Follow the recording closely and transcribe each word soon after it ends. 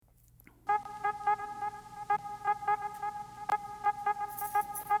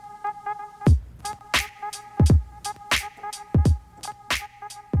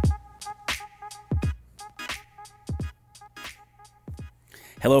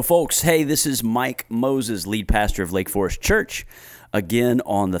Hello, folks. Hey, this is Mike Moses, lead pastor of Lake Forest Church, again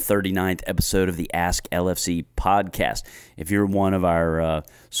on the 39th episode of the Ask LFC podcast. If you're one of our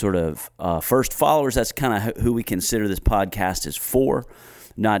first followers, that's kind of who we consider this podcast is for.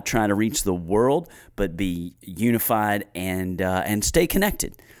 Not trying to reach the world, but be unified and stay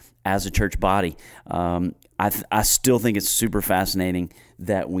connected as a church body. I still think it's super fascinating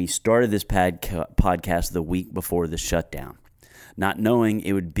that we started this podcast the week before the shutdown, not knowing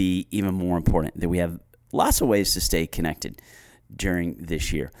it would be even more important that we have lots of ways to stay connected during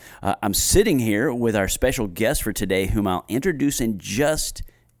this year. I'm sitting here with our special guest for today, whom I'll introduce in just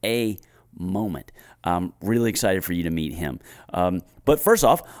a moment. I'm really excited for you to meet him. But first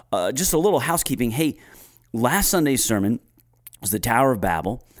off, just a little housekeeping. Hey, last Sunday's sermon was the Tower of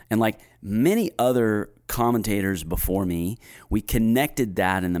Babel, and like many other commentators before me, we connected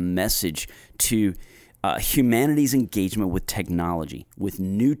that in the message to humanity's engagement with technology, with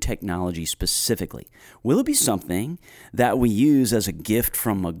new technology specifically. Will it be something that we use as a gift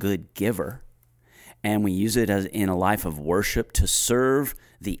from a good giver, and we use it as in a life of worship to serve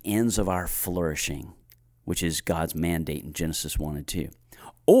the ends of our flourishing, which is God's mandate in Genesis 1 and 2?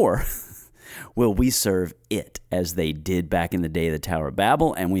 Or will we serve it as they did back in the day of the Tower of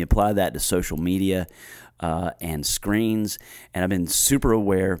Babel, and we apply that to social media and screens? And I've been super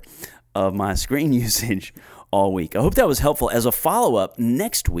aware of my screen usage all week. I hope that was helpful. As a follow-up,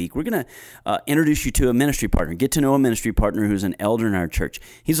 next week, we're going to introduce you to a ministry partner, get to know a ministry partner who's an elder in our church.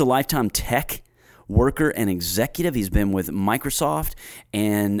 He's a lifetime tech worker and executive. He's been with Microsoft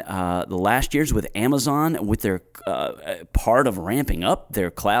and the last years with Amazon with their part of ramping up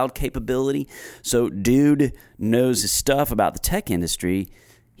their cloud capability. So dude knows his stuff about the tech industry.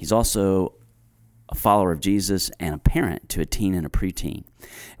 He's also a follower of Jesus and a parent to a teen and a preteen.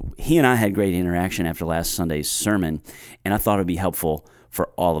 He and I had great interaction after last Sunday's sermon, and I thought it would be helpful for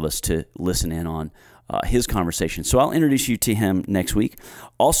all of us to listen in on his conversation. So I'll introduce you to him next week.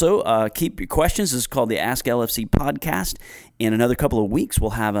 Also, keep your questions. This is called the Ask LFC podcast. In another couple of weeks,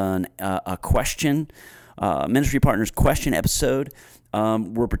 we'll have a question, Ministry Partners question episode.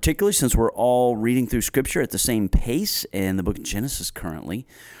 We're particularly, since we're all reading through Scripture at the same pace in the book of Genesis currently,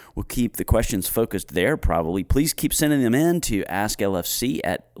 we'll keep the questions focused there probably. Please keep sending them in to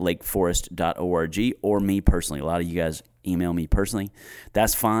asklfc@lakeforest.org or me personally. A lot of you guys email me personally.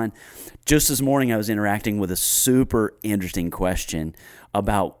 That's fine. Just this morning, I was interacting with a super interesting question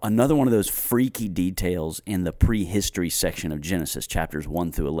about another one of those freaky details in the prehistory section of Genesis, chapters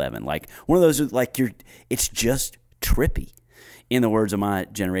 1 through 11. Like one of those, it's just trippy, in the words of my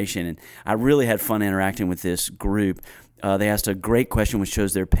generation. And I really had fun interacting with this group. They asked a great question, which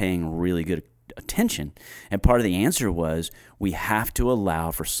shows they're paying really good attention. And part of the answer was we have to allow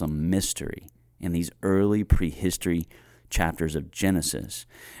for some mystery in these early prehistory chapters of Genesis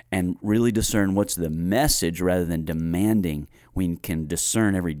and really discern what's the message rather than demanding we can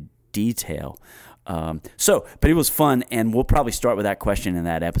discern every detail. But it was fun, and we'll probably start with that question in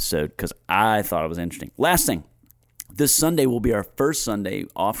that episode because I thought it was interesting. Last thing, this Sunday will be our first Sunday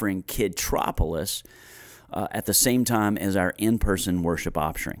offering Kidtropolis at the same time as our in-person worship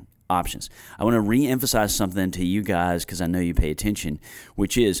options. I want to re-emphasize something to you guys because I know you pay attention,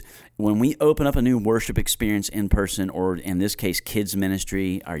 which is when we open up a new worship experience in person, or in this case, kids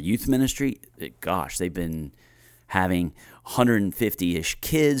ministry, our youth ministry, gosh, they've been having 150-ish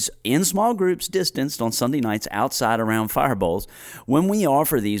kids in small groups distanced on Sunday nights outside around fire bowls. When we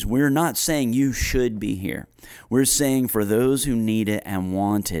offer these, we're not saying you should be here. We're saying for those who need it and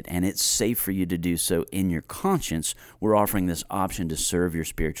want it, and it's safe for you to do so in your conscience, we're offering this option to serve your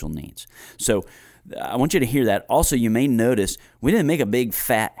spiritual needs. So I want you to hear that. Also, you may notice we didn't make a big,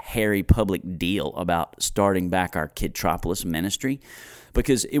 fat, hairy public deal about starting back our Kidtropolis ministry,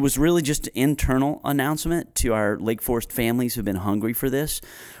 because it was really just an internal announcement to our Lake Forest families who've been hungry for this.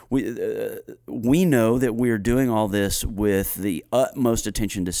 We know that we're doing all this with the utmost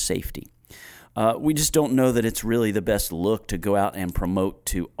attention to safety. We just don't know that it's really the best look to go out and promote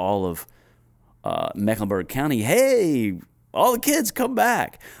to all of Mecklenburg County, hey, all the kids come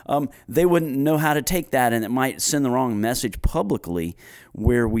back. They wouldn't know how to take that, and it might send the wrong message publicly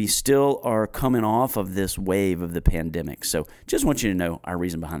where we still are coming off of this wave of the pandemic. So just want you to know our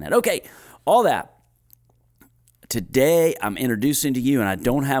reason behind that. Okay, all that. Today I'm introducing to you, and I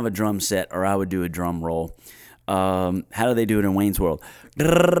don't have a drum set or I would do a drum roll. How do they do it in Wayne's World?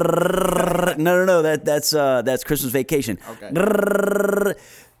 No, that's Christmas Vacation. Okay.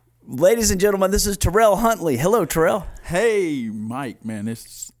 Ladies and gentlemen, this is Terrell Huntley. Hello, Terrell. Hey, Mike, man.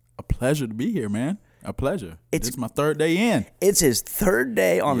 It's a pleasure to be here, man. A pleasure. It's my third day in. It's his third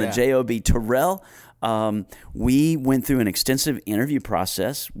day on the JOB. Terrell, We went through an extensive interview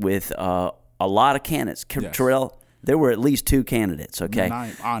process with a lot of candidates. Yes. Terrell, there were at least 2 candidates, okay? And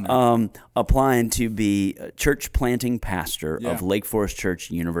I'm honored. Applying to be a church planting pastor Yeah. of Lake Forest Church,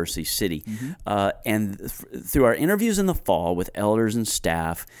 University City. And through our interviews in the fall with elders and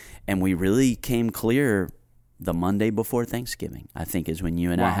staff, and we really came clear the Monday before Thanksgiving, I think, is when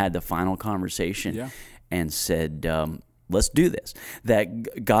you and I had the final conversation and said, let's do this.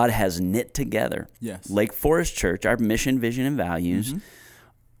 That God has knit together Lake Forest Church, our mission, vision, and values,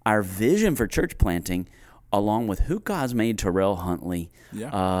 our vision for church planting, along with who God's made Terrell Huntley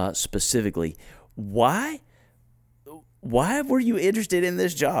specifically. Why were you interested in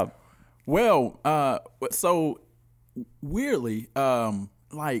this job? Well, so weirdly,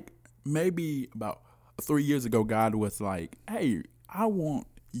 like maybe about 3 years ago, God was like, "Hey, I want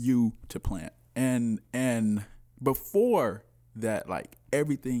you to plant." And before that, like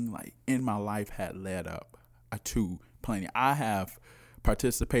everything like in my life had led up to planting. I have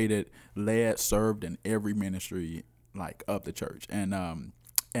participated, led, served in every ministry like of the church, and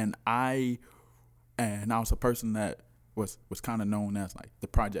I was a person that was kind of known as like the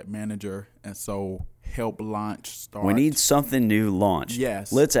project manager, and so help launch start. We need something new launched.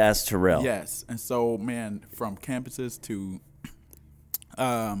 Yes, let's ask Terrell. Yes, and so man, from campuses to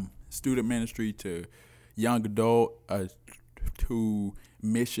student ministry to young adult to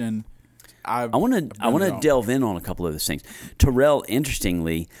mission. I want to delve in on a couple of those things. Terrell,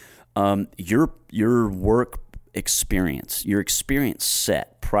 interestingly, your work experience, your experience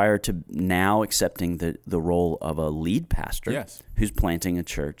set prior to now accepting the role of a lead pastor who's planting a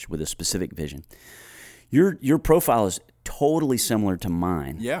church with a specific vision. Your profile is totally similar to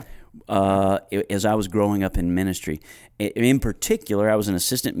mine. Yeah. As I was growing up in ministry, in particular, I was an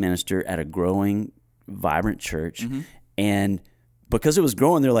assistant minister at a growing, vibrant church, and because it was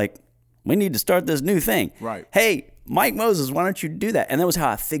growing, they're like, we need to start this new thing. Right. Hey, Mike Moses, why don't you do that? And that was how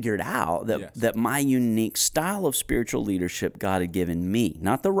I figured out that my unique style of spiritual leadership God had given me,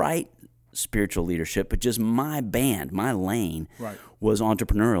 not the right spiritual leadership, but just my band, my lane was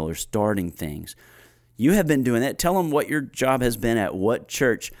entrepreneurial or starting things. You have been doing that. Tell them what your job has been at what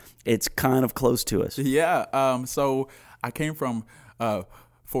church. It's kind of close to us. Yeah. So I came from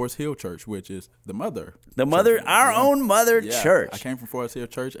Forest Hill Church, which is the mother, our own mother church. I came from Forest Hill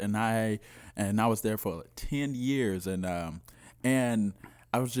Church, and I was there for 10 years, and I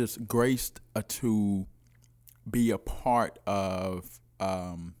was just graced to be a part of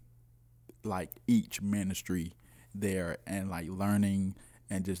like each ministry there, and like learning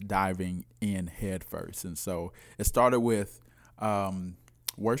and just diving in head first. And so it started with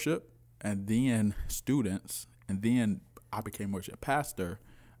worship, and then students, and then I became worship pastor.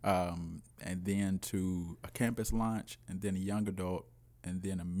 And then to a campus launch, and then a young adult, and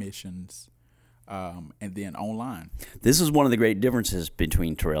then a missions, and then online. This is one of the great differences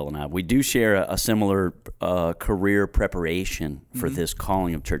between Terrell and I. We do share a similar career preparation for this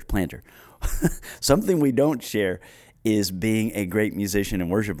calling of church planter. Something we don't share is being a great musician and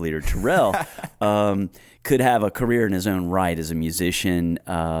worship leader. Terrell could have a career in his own right as a musician.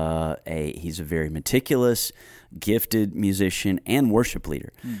 He's a very meticulous, gifted musician and worship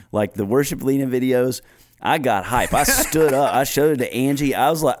leader. Like the worship leading videos, I got hype. I stood up. I showed it to Angie.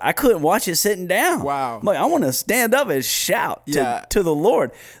 I was like, I couldn't watch it sitting down. Wow. I'm like, I want to stand up and shout to the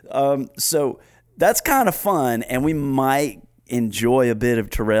Lord. So that's kind of fun, and we might enjoy a bit of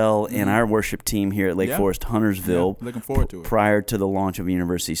Terrell and our worship team here at Lake Forest Huntersville. Yeah, looking forward to it. Prior to the launch of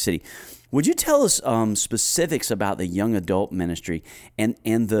University City. Would you tell us specifics about the young adult ministry and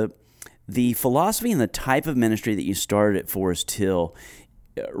the philosophy and the type of ministry that you started at Forest Hill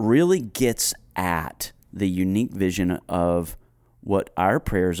really gets at the unique vision of what our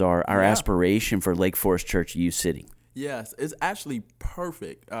prayers are, our aspiration for Lake Forest Church U City? Yes, it's actually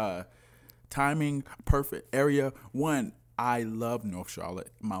perfect. Timing, perfect. Area one, I love North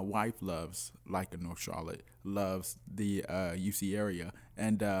Charlotte. My wife loves North Charlotte, loves the UC area.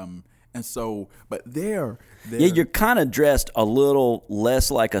 And so, but there. You're kind of dressed a little less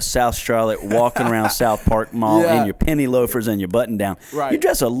like a South Charlotte walking around South Park Mall in your penny loafers and your button down. Right. You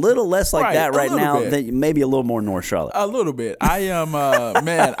dress a little less like that right now than maybe a little more North Charlotte. A little bit. I am,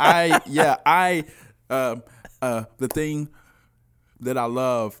 the thing that I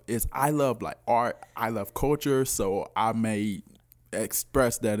love is I love like art. I love culture. So I may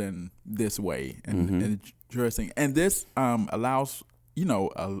express that in this way and dressing. And this allows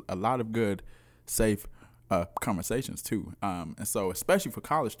a lot of good, safe conversations too. And so, especially for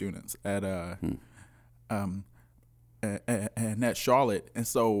college students at and at Charlotte. And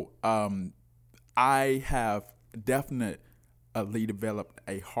so, I have definite Lee developed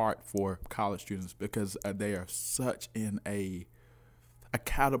a heart for college students because they are such in a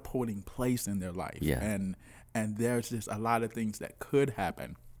catapulting place in their life, and there's just a lot of things that could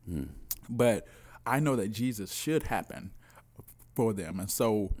happen, but I know that Jesus should happen for them, and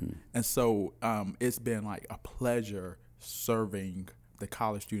so it's been like a pleasure serving the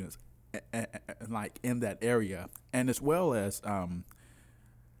college students, like in that area, and as well as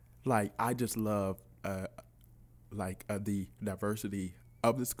like I just love the diversity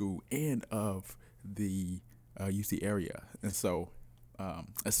of the school and of the UC area, and so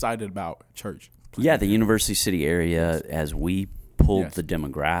excited about church. Yeah, the University City area, as we pulled the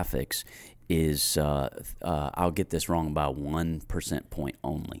demographics, is I'll get this wrong by 1% point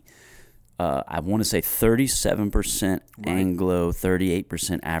only. I want to say 37% Anglo,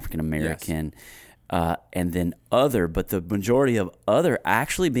 38% African American, and then other, but the majority of other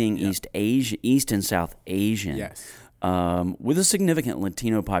actually being East and South Asian, with a significant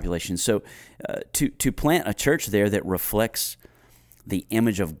Latino population. So to plant a church there that reflects the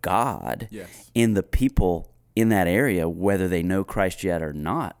image of God in the people in that area, whether they know Christ yet or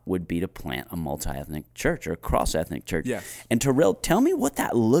not, would be to plant a multi-ethnic church or a cross-ethnic church. And Terrell, tell me what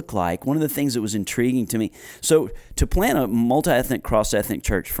that looked like. One of the things that was intriguing to me. So to plant a multi-ethnic, cross-ethnic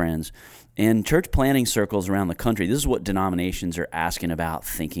church, friends, in church planting circles around the country, this is what denominations are asking about,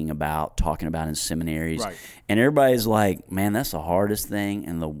 thinking about, talking about in seminaries. And everybody's like, man, that's the hardest thing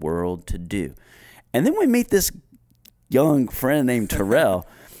in the world to do. And then we meet this young friend named Terrell.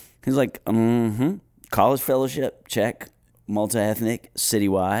 He's like, college fellowship, check. Multi-ethnic,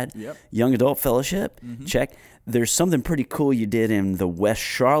 citywide. Young adult fellowship, check. There's something pretty cool you did in the West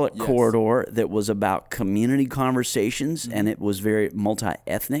Charlotte corridor that was about community conversations, and it was very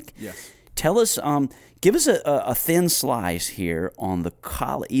multi-ethnic. Tell us, give us a thin slice here on the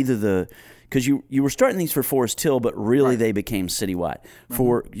college, because you were starting these for Forest Hill, but really they became citywide.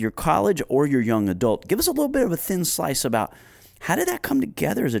 For your college or your young adult, give us a little bit of a thin slice about how did that come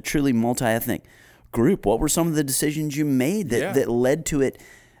together as a truly multi-ethnic group? What were some of the decisions you made that led to it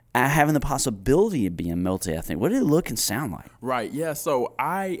having the possibility of being multi-ethnic? What did it look and sound like? So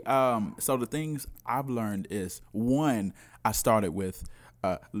so the things I've learned is, one, I started with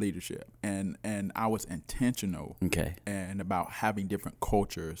leadership, and I was intentional and about having different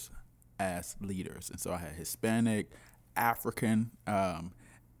cultures as leaders. And so I had Hispanic, African,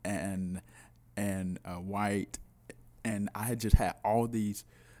 and white, and I had just had all these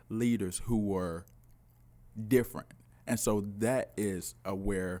leaders who were different. And so that is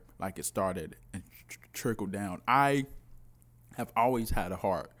where like it started and trickled down. I have always had a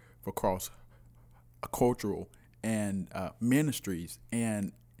heart for cross-cultural and ministries.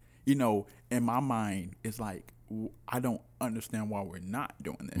 And, you know, in my mind, it's like, I don't understand why we're not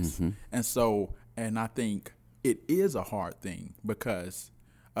doing this. And so, and I think it is a hard thing because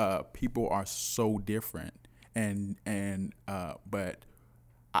people are so different. But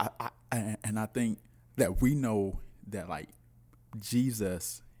I think that we know that like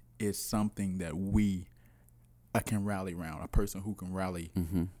Jesus is something that we can rally around, a person who can rally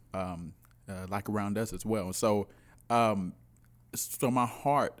like around us as well. So my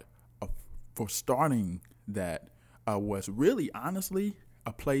heart for starting that was really honestly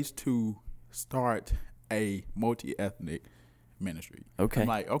a place to start a multi-ethnic ministry. I'm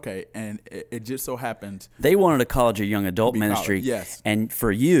like, and it just so happens they wanted a college or young adult ministry. And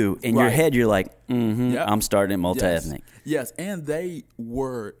for you, in your head, you're like, I'm starting multi-ethnic. And they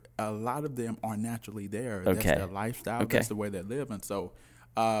were, a lot of them are naturally there. That's their lifestyle. That's the way they live. And so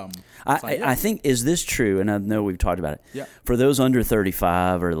I think, is this true? And I know we've talked about it. For those under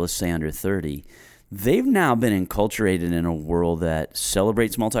 35 or let's say under 30, they've now been enculturated in a world that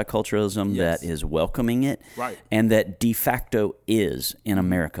celebrates multiculturalism, that is welcoming it, and that de facto is in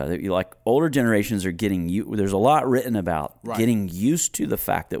America. Like older generations are getting there's a lot written about getting used to the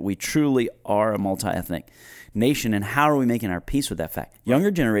fact that we truly are a multi-ethnic nation, and how are we making our peace with that fact?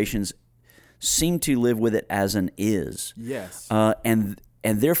 Younger generations seem to live with it as an is.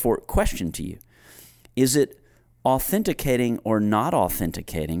 And therefore, question to you, is it authenticating or not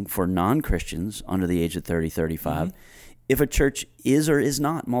authenticating for non-Christians under the age of 30, 35, if a church is or is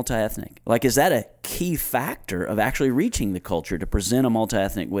not multi-ethnic? Like, is that a key factor of actually reaching the culture to present a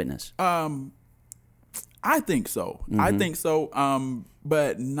multi-ethnic witness? I think so. I think so.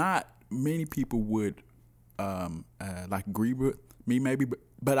 But not many people would like agree with me maybe,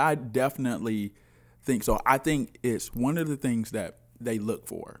 but I definitely think so. I think it's one of the things that they look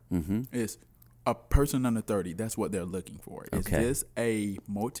for is a person under 30. That's what they're looking for. Is this a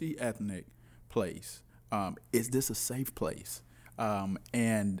multi-ethnic place? Is this a safe place?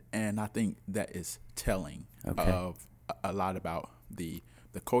 And I think that is telling of a lot about the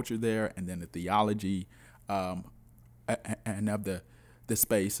culture there, and then the theology, and of the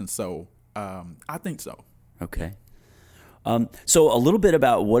space. And so I think so. Okay. So a little bit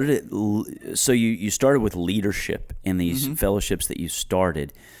about what did it. So you started with leadership in these fellowships that you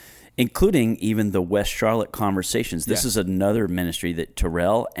started, including even the West Charlotte Conversations. This is another ministry that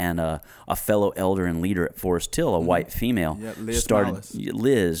Terrell and a fellow elder and leader at Forest Hill, a white female, Liz started. Morales.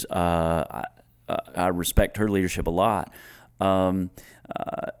 Liz, I respect her leadership a lot.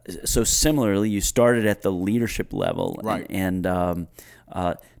 So similarly, you started at the leadership level, right? And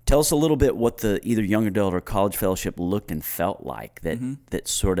tell us a little bit what the either young adult or college fellowship looked and felt like that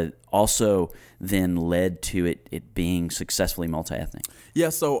sort of also then led to it being successfully multi-ethnic. Yeah,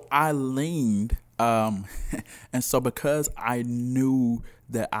 so I leaned, and so because I knew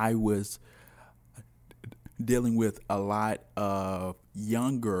that I was dealing with a lot of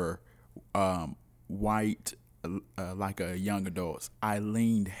younger white, like young adults, I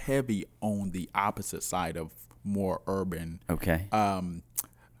leaned heavy on the opposite side of more urban. Okay.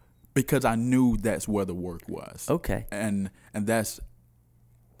 Because I knew that's where the work was. Okay. And that's.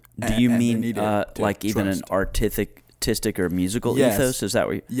 Do you mean like even an artistic or musical ethos? Is that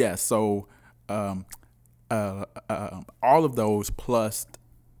what? Yes. So, all of those plus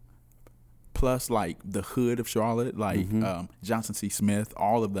like the hood of Charlotte, like Johnson C. Smith,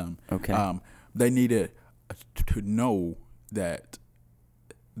 all of them. Okay. They needed to know that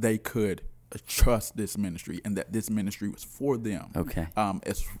they could trust this ministry and that this ministry was for them. Okay.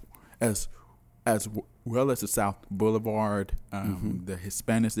 As well as the South Boulevard, the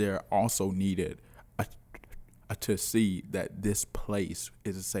Hispanics there also needed to see that this place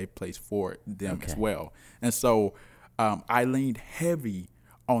is a safe place for them as well. And so I leaned heavy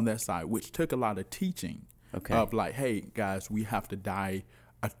on that side, which took a lot of teaching of like, hey, guys, we have to die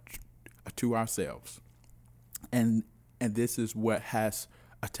to ourselves. And this is what has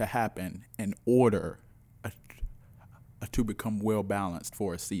to happen in order to become well balanced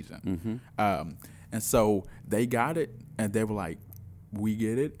for a season. And so they got it, and they were like, we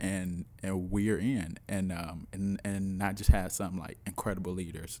get it, and we're in. And I just had some like incredible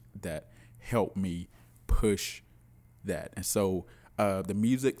leaders that helped me push that. And so the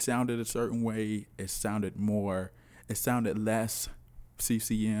music sounded a certain way. It sounded less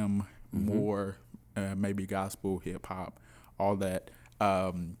CCM, more maybe gospel, hip hop, all that.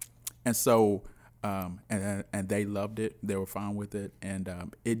 And so and they loved it. They were fine with it, and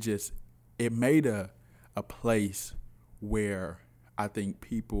it made a place where I think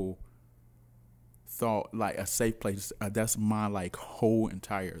people thought like a safe place. That's my like whole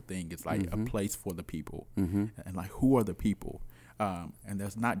entire thing. It's like a place for the people, and like who are the people? And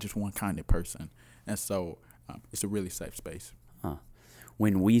there's not just one kind of person, and so it's a really safe space.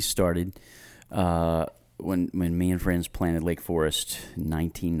 When we started, when me and friends planted Lake Forest in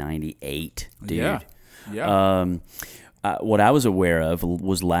 1998, dude. Yeah. What I was aware of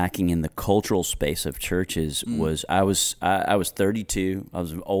was lacking in the cultural space of churches. Was I was 32. I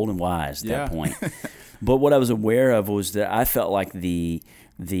was old and wise at that point. But what I was aware of was that I felt like the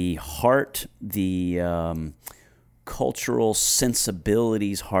heart, the cultural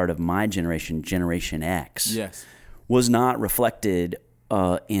sensibilities heart of my generation, Generation X, was not reflected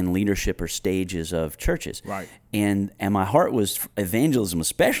in leadership or stages of churches. Right. And my heart was evangelism,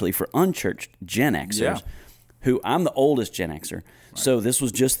 especially for unchurched Gen Xers, who I'm the oldest Gen Xer. Right. So this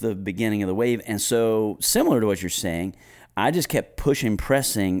was just the beginning of the wave. And so similar to what you're saying, I just kept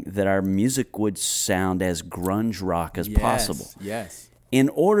pressing that our music would sound as grunge rock as possible. Yes. In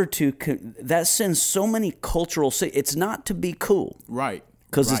order to, that sends so many cultural, it's not to be cool. Right.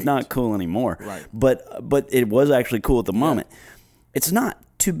 Because it's not cool anymore. Right. But it was actually cool at the moment. It's not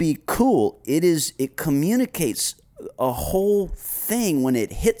to be cool. It communicates a whole thing when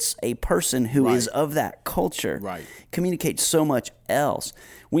it hits a person who is of that culture. Right. Communicates so much else.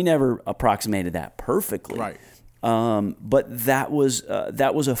 We never approximated that perfectly. Right. But that was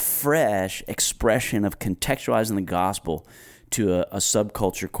a fresh expression of contextualizing the gospel to a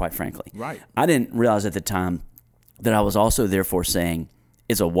subculture, quite frankly. Right. I didn't realize at the time that I was also therefore saying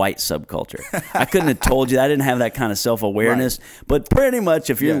it's a white subculture. I couldn't have told you that. I didn't have that kind of self-awareness. Right. But pretty much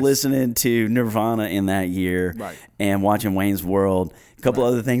if you're listening to Nirvana in that year and watching Wayne's World, a couple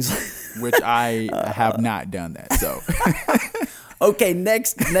other things. Which I have not done that, so. Okay,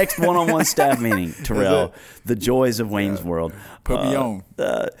 next one-on-one staff meeting, Terrell. The joys of Wayne's World. Put me on.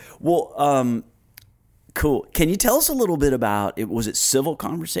 Cool. Can you tell us a little bit about it? Was it civil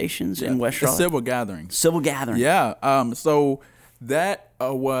conversations in West Charlotte? Civil gatherings. Civil gatherings. Yeah. So that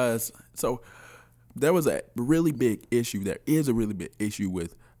there was a really big issue. There is a really big issue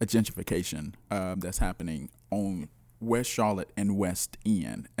with a gentrification that's happening on West Charlotte and West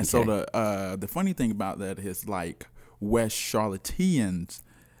End. And so the funny thing about that is like West Charlotteans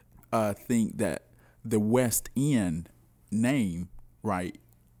think that the West End name, right,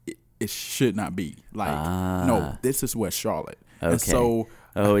 it should not be. Like, no, this is West Charlotte. Okay. And so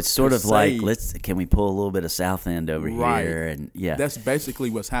it's sort of like, can we pull a little bit of South End over here? And that's basically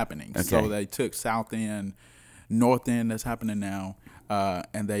what's happening. Okay. So they took South End, North End, that's happening now,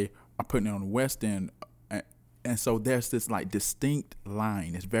 and they are putting it on the West End. And so there's this like distinct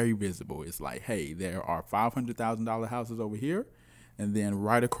line. It's very visible. It's like, hey, there are $500,000 houses over here, and then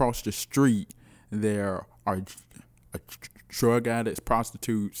right across the street there are drug addicts,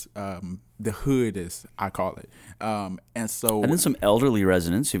 prostitutes. The hood, is I call it. And then some elderly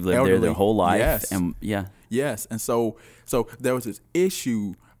residents who've lived there their whole life. Yes. And yes. And so there was this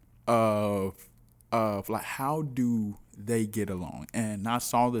issue of like, how do they get along? And I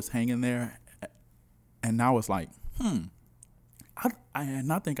saw this hanging there. And I was like, I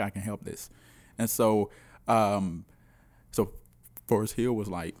think I can help this. And so Forest Hill was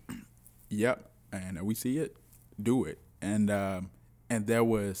like, yep, and we see it, do it. And there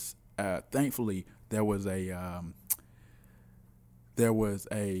was, thankfully, there's a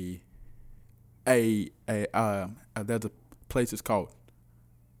place, it's called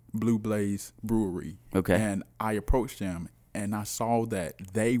Blue Blaze Brewery. Okay. And I approached them. And I saw that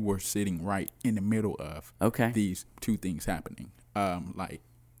they were sitting right in the middle of these two things happening, like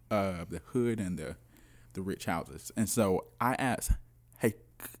the hood and the rich houses. And so I asked, hey,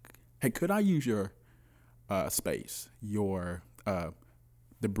 could I use your space, your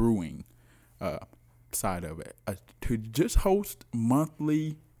the brewing side of it, to just host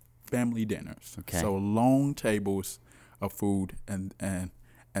monthly family dinners? Okay. So long tables of food, and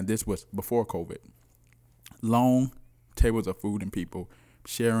this was before COVID. Long tables of food and people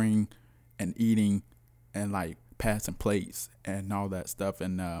sharing and eating and like passing plates and all that stuff.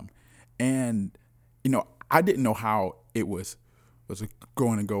 And I didn't know how it was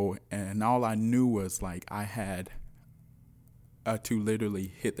going to go. And all I knew was like, I had to literally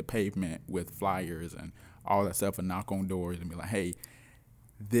hit the pavement with flyers and all that stuff and knock on doors and be like, hey,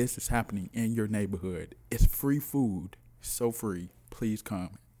 this is happening in your neighborhood. It's free food. So free. Please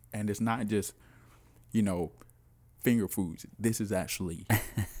come. And it's not just, finger foods. This is actually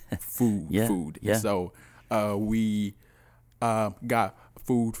food. Food. Yeah. So we got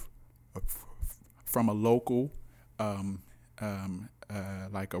food from a local, like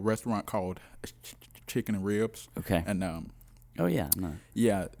a restaurant called Chicken and Ribs. Okay. And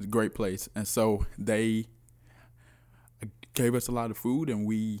yeah, great place. And so they gave us a lot of food, and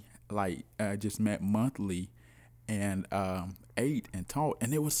we just met monthly and ate and talked,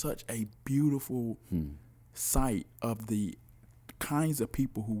 and it was such a beautiful sight of the kinds of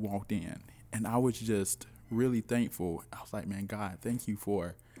people who walked in. And I was just really thankful. I was like, man, God, thank you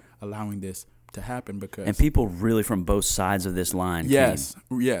for allowing this to happen. And people really from both sides of this line came.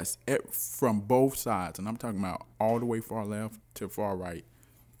 Yes, from both sides. And I'm talking about all the way far left to far right.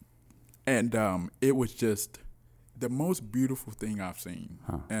 And it was just the most beautiful thing I've seen.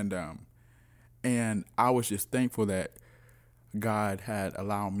 And I was just thankful that God had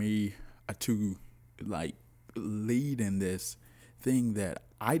allowed me to lead in this thing that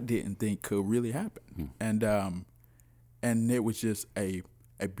I didn't think could really happen. And it was just a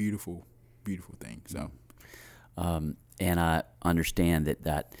beautiful, beautiful thing. So, and I understand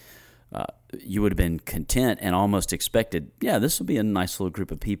that you would have been content and almost expected, this will be a nice little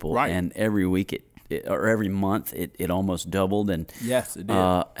group of people. Right. And every week or every month it almost doubled. And yes, it did.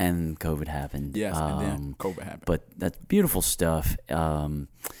 And COVID happened. Yes, and then COVID happened. But that's beautiful stuff.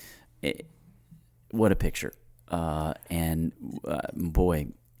 What a picture. Boy,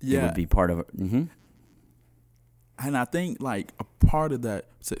 it would be part of it. Mm-hmm. And I think a part of that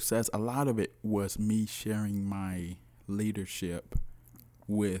success, a lot of it was me sharing my leadership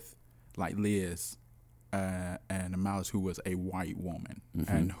with Liz and Malice, who was a white woman.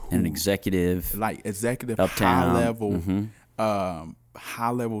 And an executive. Executive, uptown.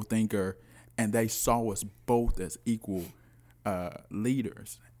 high level thinker. And they saw us both as equal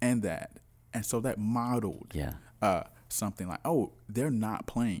leaders and that. And so that modeled something like, oh, they're not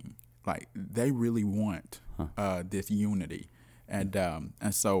playing. They really want this unity. And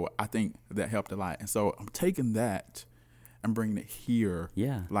so I think that helped a lot. And so I'm taking that and bringing it here,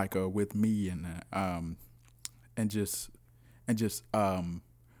 with me and just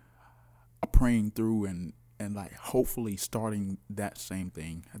praying through and hopefully starting that same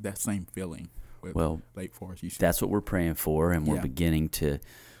thing, that same feeling with Lake Forest UC. That's what we're praying for, and we're beginning to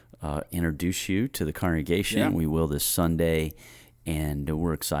introduce you to the congregation. We will this Sunday, and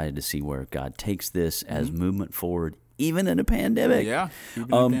we're excited to see where God takes this as movement forward even in a pandemic. Yeah,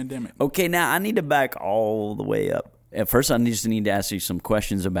 even in a pandemic. Okay, now I need to back all the way up. At first, I just need to ask you some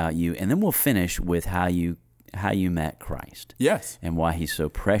questions about you, and then we'll finish with how you met Christ. Yes. And why he's so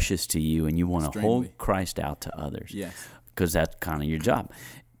precious to you, and you want to Extremely. hold Christ out to others. Yes. Because that's kind of your job.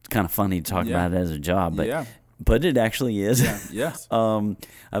 It's kind of funny to talk about it as a job, but it actually is. Yeah. Yes.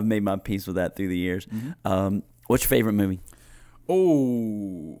 I've made my peace with that through the years. What's your favorite movie?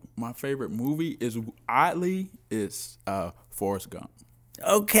 Oh, my favorite movie is Forrest Gump.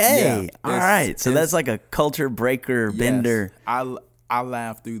 Okay. All right. So that's like a culture breaker, bender. I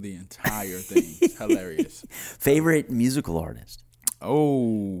laughed through the entire thing. It's hilarious. Favorite musical artist?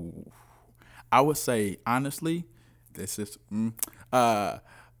 Oh, I would say, honestly, this is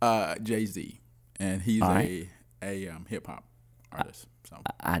Jay-Z. And he's a hip hop artist. So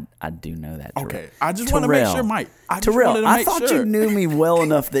I do know that. okay, Terrell. I just want to make sure, Mike. Terrell, I thought you knew me well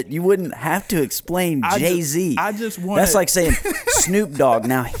enough that you wouldn't have to explain Jay-Z. I just want. That's like saying Snoop Dogg.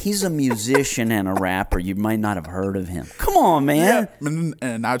 Now he's a musician and a rapper. You might not have heard of him. Come on, man. Yeah,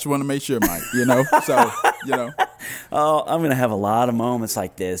 and I just want to make sure, Mike. So Oh, I'm gonna have a lot of moments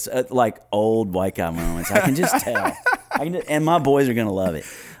like this, like old white guy moments. I can just tell. And my boys are gonna love it.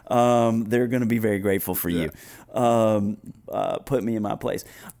 They're gonna be very grateful for you. Put me in my place.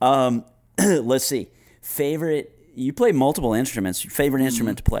 Let's see. Favorite? You play multiple instruments. Your favorite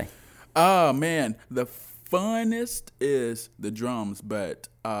instrument to play? Oh man, the funnest is the drums, but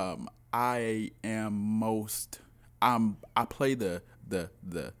I play the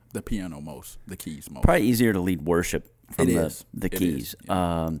piano most, the keys most. Probably easier to lead worship from the keys.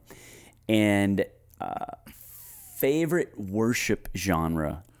 Yeah. And favorite worship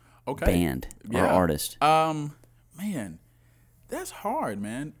genre, band or artist? Man, that's hard,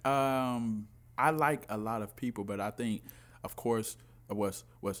 man. I like a lot of people, but I think, of course, what's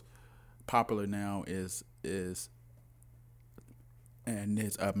popular now is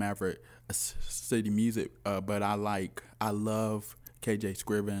Maverick City Music. But I love KJ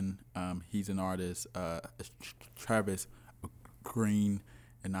Scriven. He's an artist. Travis Green,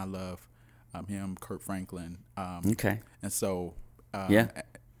 and I love him. Kurt Franklin. Okay. And so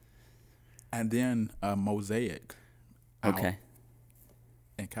and then Mosaic. Okay.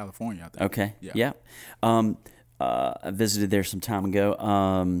 In California, I think. Okay. Yeah. I visited there some time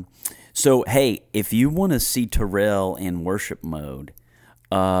ago. So, hey, if you want to see Terrell in worship mode,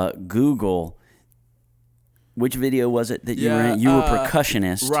 Google, which video was it that you were in? You were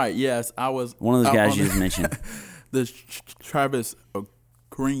percussionist. Right, yes. I was. One of those guys you just mentioned. The Travis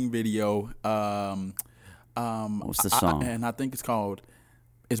Green video. What's the song? And I think it's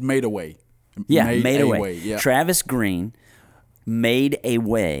Made Away. Yeah, Made Away. Yeah. Travis Green, Made a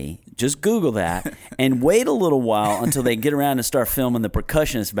Way. Just Google that and wait a little while until they get around and start filming the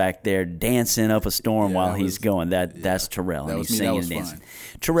percussionist back there dancing up a storm while he's going. That's Terrell, and he's singing and dancing. Fun.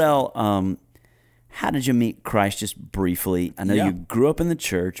 Terrell, how did you meet Christ? Just briefly. I know you grew up in the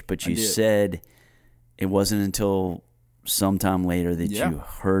church, but you said it wasn't until sometime later that you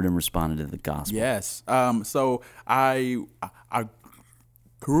heard and responded to the gospel. Yes. So I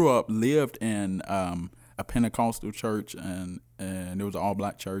lived in a Pentecostal church, and it was an all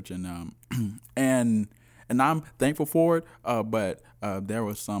black church, and I'm thankful for it. But there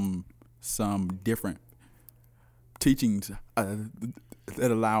was some different teachings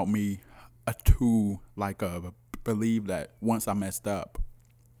that allowed me to believe that once I messed up,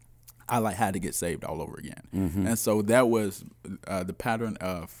 I had to get saved all over again. Mm-hmm. And so that was the pattern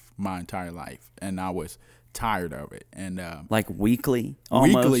of my entire life, and I was tired of it. And like weekly,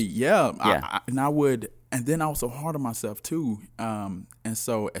 almost? Weekly, yeah. And then I was so hard on myself too. And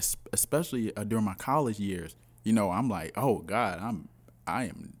so especially during my college years, I'm like, oh God,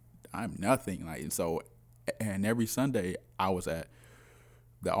 I'm nothing. And every Sunday I was at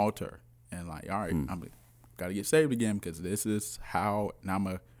the altar and all right, I'm got to get saved again because this is how I'm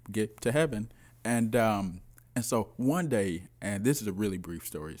gonna get to heaven. And so one day, and this is a really brief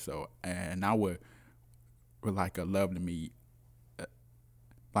story. And I would love to meet,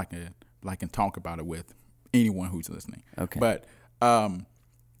 and talk about it with anyone who's listening. Okay. But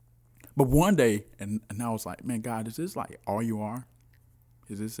one day, and I was like, man, God, is this all you are?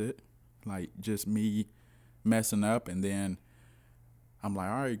 Is this it? Just me messing up, and then I'm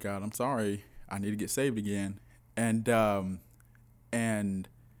like, all right, God, I'm sorry. I need to get saved again. And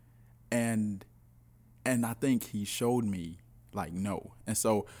I think he showed me no. And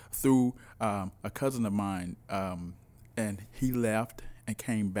so through a cousin of mine, and he left and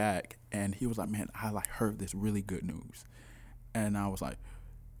came back, and he was like, man, I heard this really good news. And I was like,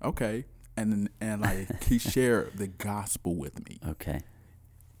 okay. And he shared the gospel with me. Okay.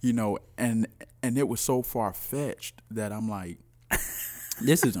 and it was so far fetched that I'm like,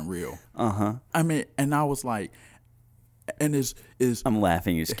 this isn't real. I mean, and I was like, and is I'm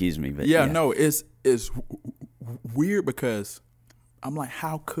laughing, excuse me, but no, it's weird because I'm like,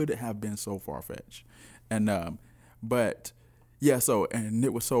 how could it have been so far fetched? And but yeah, so and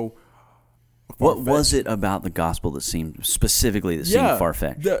it was so. What was it about the gospel that seemed seemed far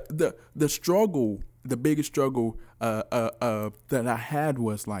fetched? The struggle, the biggest struggle that I had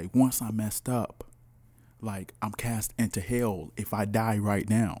was like, once I messed up, like I'm cast into hell if I die right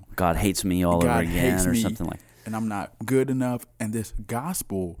now. God hates me all over again, or something like that. And I'm not good enough. And this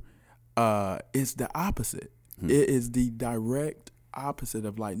gospel is the opposite. It is the direct opposite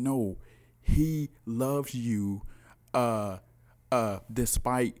of like, no, he loves you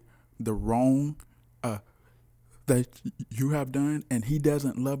despite the wrong that you have done, and he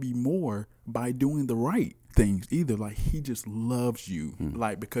doesn't love you more by doing the right things either. Like, he just loves you,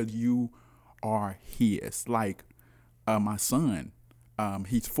 like, because you are his. Like, my son,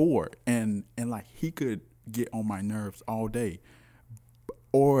 he's 4, and like, he could get on my nerves all day,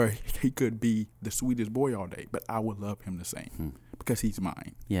 or he could be the sweetest boy all day, but I would love him the same because he's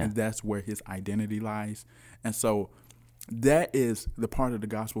mine. And that's where his identity lies. And so that is the part of the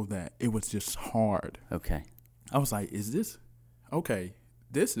gospel that it was just hard. Okay. I was like, is this okay?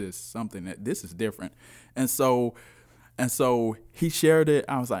 This is something this is different. And so he shared it.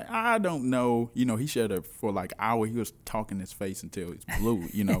 I was like, I don't know. He shared it for like an hour. He was talking his face until it's blue,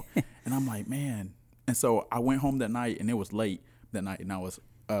 And I'm like, man. And so I went home that night, and it was late that night, and I was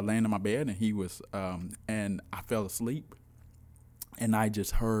laying in my bed, and he was, and I fell asleep, and I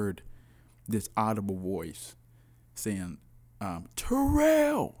just heard this audible voice saying,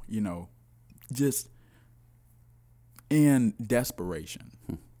 Terrell, just in desperation.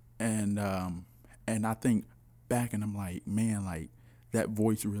 And I think back, and I'm like, man, like, that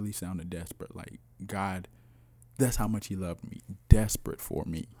voice really sounded desperate. Like, God, that's how much he loved me, desperate for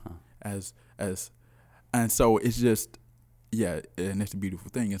me. And so it's just, yeah, and it's a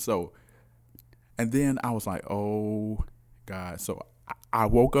beautiful thing. And then I was like, oh God. So I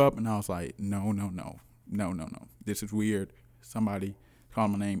woke up, and I was like, no. This is weird. Somebody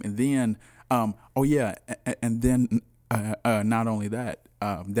called my name. And then, and then not only that,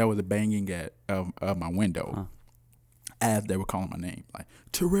 there was a banging at my window as they were calling my name, like,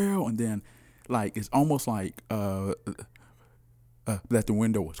 Terrell. And then, like, it's almost like that the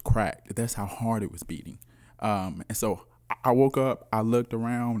window was cracked. That's how hard it was beating. And so I woke up, I looked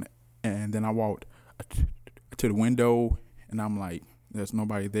around, and then I walked to the window, and I'm like, there's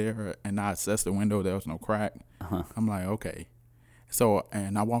nobody there. And I assessed the window, there was no crack. I'm like, okay. So,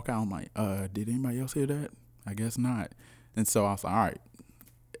 and I walk out, I'm like, did anybody else hear that? I guess not. And so I was like, all right.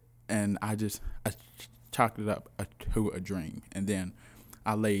 And I chalked it up to a dream. And then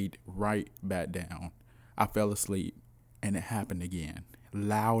I laid right back down. I fell asleep, and it happened again,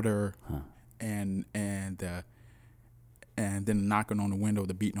 louder, and then the knocking on the window,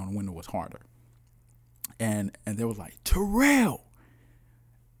 the beating on the window was harder. And they was like, Terrell.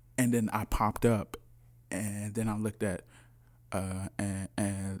 And then I popped up, and then I looked at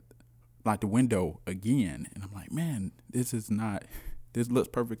and like the window again, and I'm like, man, this looks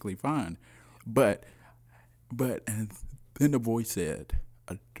perfectly fine, but and then the voice said,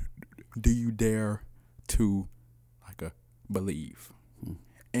 do you dare to believe?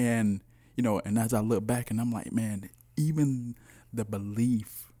 And and as I look back, and I'm like, man, even the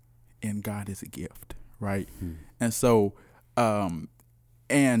belief in God is a gift, right? And so and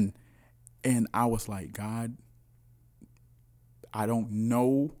I was like, God, I don't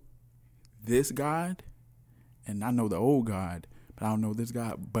know this God, and I know the old God, but I don't know this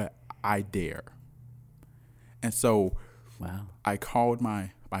God, but I dare. And so wow, I called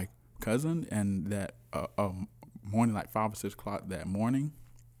my cousin, and that morning, like 5 or 6 o'clock that morning,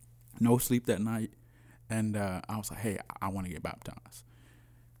 no sleep that night, and I was like, hey, I want to get baptized.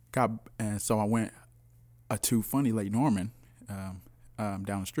 And so I went to Funny Lake Norman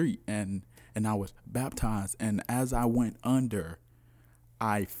down the street, and I was baptized. And as I went under,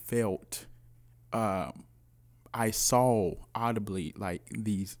 I felt, I saw audibly, like,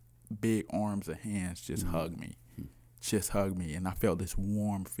 these big arms and hands just hug me. And I felt this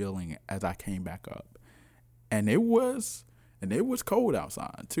warm feeling as I came back up. And it was cold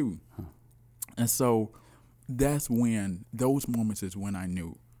outside too. And so those moments is when I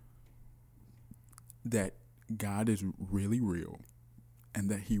knew that God is really real, and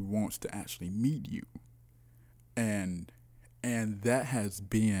that he wants to actually meet you. And that has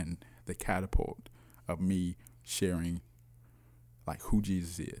been the catapult of me sharing, like, who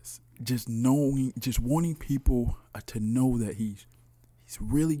Jesus is. Just wanting people to know that he's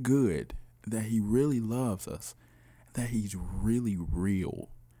really good, that he really loves us, that he's really real.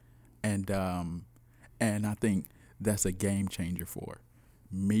 And I think that's a game changer for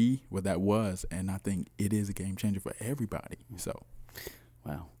me, what that was, and I think it is a game changer for everybody. So,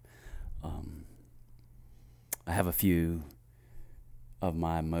 wow. I have a few of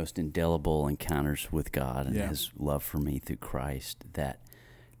my most indelible encounters with God and his love for me through Christ that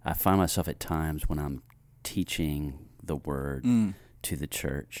I find myself at times when I'm teaching the word to the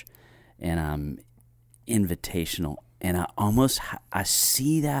church and I'm invitational and I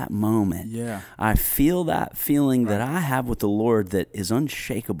see that moment. Yeah. I feel that feeling that I have with the Lord that is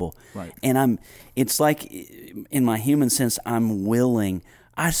unshakable. Right. And it's like in my human sense, I'm willing.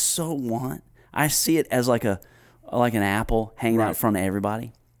 I see it as like an apple hanging out in front of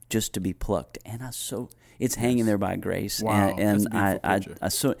everybody just to be plucked. And it's hanging there by grace. Wow.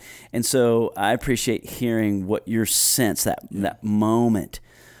 And so I appreciate hearing what your sense, that moment,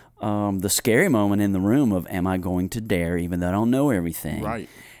 the scary moment in the room of, am I going to dare, even though I don't know everything? Right.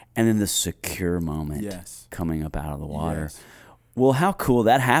 And then the secure moment coming up out of the water. Yes. Well, how cool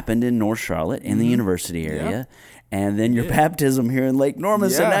that happened in North Charlotte in the university area. And then your baptism here in Lake Norman.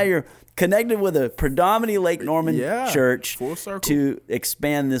 So now you're connected with a predominantly Lake Norman church to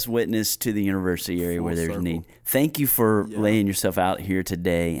expand this witness to the university area where there's need. Thank you for laying yourself out here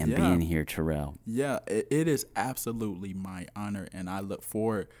today and being here, Terrell. Yeah, it is absolutely my honor, and I look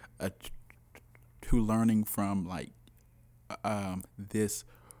forward to learning from this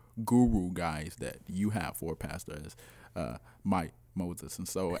guru guys that you have for pastors, Mike Moses. And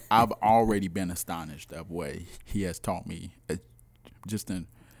so I've already been astonished of what he has taught me just in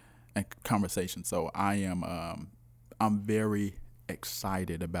conversation. So I'm very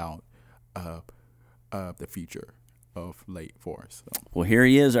excited about the future of Lake Forest. So. Well, here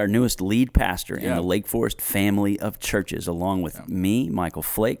he is, our newest lead pastor in the Lake Forest family of churches, along with me, Michael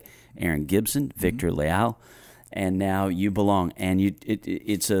Flake, Aaron Gibson, Victor Leal, and now you belong. And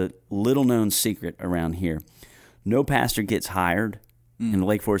it's a little-known secret around here. No pastor gets hired in the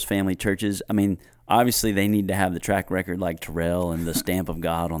Lake Forest family churches. I mean, obviously they need to have the track record like Terrell and the stamp of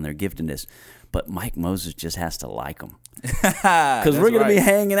God on their giftedness. But Mike Moses just has to like them. Because we're going to be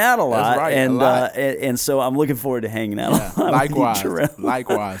hanging out a lot. That's right, and so I'm looking forward to hanging out a lot. Likewise,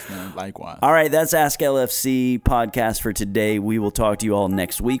 man. Likewise. All right, that's Ask LFC podcast for today. We will talk to you all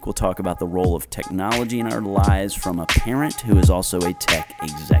next week. We'll talk about the role of technology in our lives from a parent who is also a tech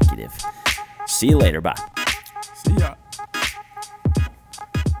executive. See you later. Bye. See ya.